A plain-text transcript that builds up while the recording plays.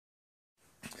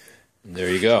There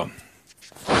you go.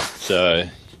 So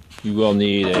you will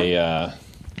need a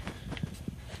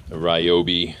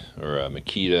Ryobi or a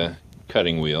Makita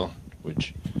cutting wheel,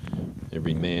 which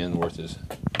every man worth his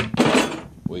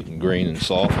weight in grain and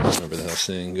salt, whatever the hell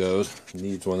saying goes,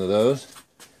 needs one of those.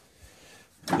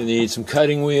 You need some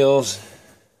cutting wheels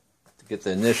to get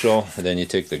the initial, and then you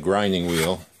take the grinding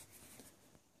wheel,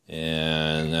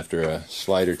 and after a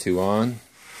slide or two on,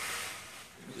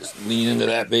 just lean into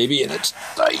that baby, and it's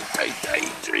tight, tight, tight.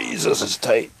 Jesus, it's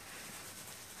tight.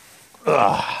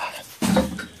 Ah.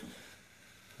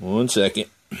 1 second.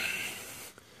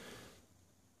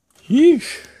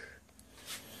 Yeesh.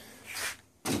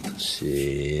 Let's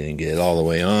see, and get it all the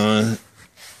way on.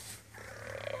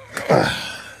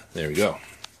 Ah. There we go.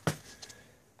 I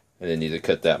didn't need to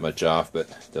cut that much off, but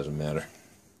it doesn't matter.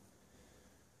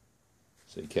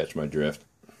 So you catch my drift.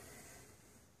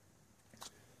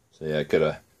 So yeah, I could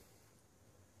have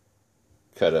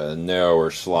cut a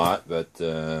narrower slot, but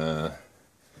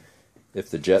if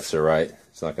the jets are right,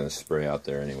 it's not going to spray out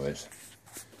there anyways.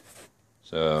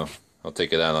 So I'll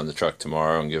take it out on the truck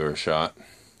tomorrow and give her a shot.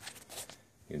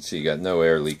 You can see you got no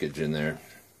air leakage in there.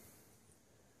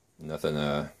 Nothing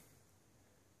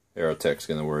Aerotech's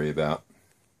going to worry about.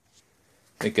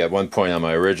 I think at one point on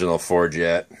my original Ford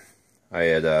Jet, I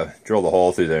had drilled a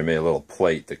hole through there and made a little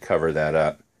plate to cover that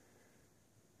up.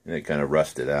 And it kind of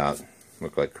rusted out.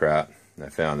 Looked like crap. And I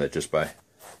found that just by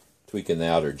tweaking the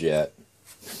outer jet,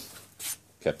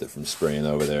 kept it from spraying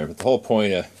over there. But the whole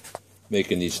point of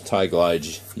making these tie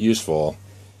glides useful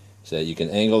is that you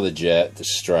can angle the jet to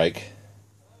strike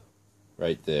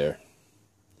right there.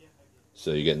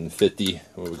 So you're getting 50,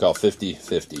 what we call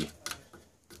 50-50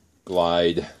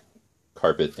 glide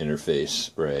carpet interface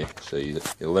spray. So you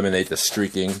eliminate the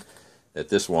streaking that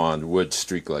this wand would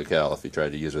streak like hell if you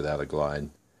tried to use it without a glide.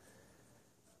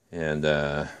 And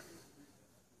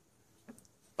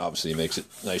obviously makes it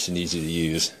nice and easy to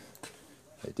use.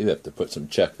 I do have to put some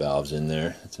check valves in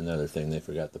there. That's another thing they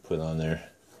forgot to put on there.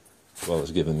 As well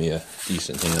as giving me a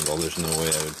decent handle. There's no way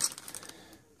I would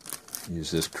use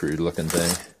this crude looking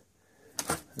thing.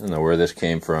 I don't know where this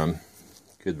came from.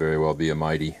 Could very well be a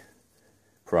Mighty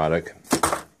product.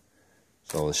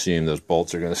 So I'll assume those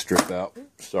bolts are going to strip out.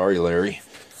 Sorry, Larry.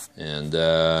 And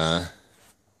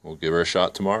we'll give her a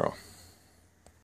shot tomorrow.